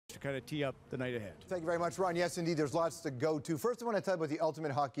to kind of tee up the night ahead. Thank you very much, Ron. Yes, indeed, there's lots to go to. First, I want to tell you about the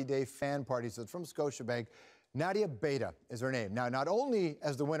Ultimate Hockey Day fan party. So it's from Scotiabank. Nadia Bayda is her name. Now, not only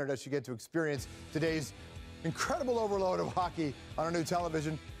as the winner does she get to experience today's incredible overload of hockey on our new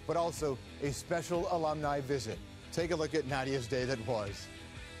television, but also a special alumni visit. Take a look at Nadia's day that was.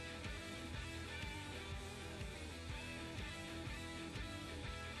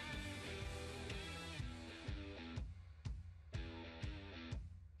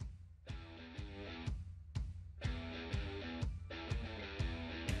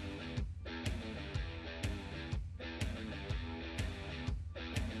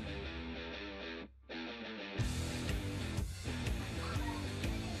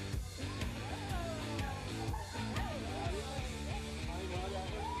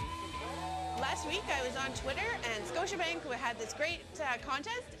 Last week I was on Twitter and Scotiabank had this great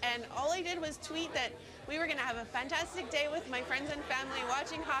contest, and all I did was tweet that we were going to have a fantastic day with my friends and family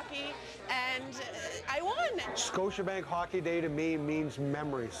watching hockey, and I won. Scotiabank Hockey Day to me means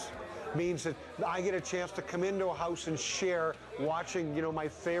memories. Means that I get a chance to come into a house and share watching, my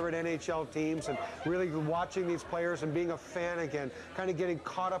favorite NHL teams and really watching these players and being a fan again, kind of getting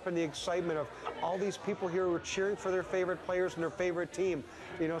caught up in the excitement of all these people here who are cheering for their favorite players and their favorite team.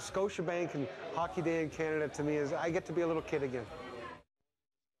 Scotiabank and Hockey Day in Canada to me is I get to be a little kid again.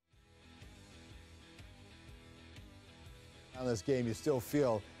 On this game, you still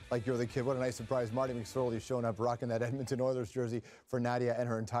feel like you're the kid. What a nice surprise. Marty McSorley showing up rocking that Edmonton Oilers jersey for Nadia and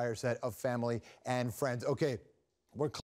her entire set of family and friends. Okay, we're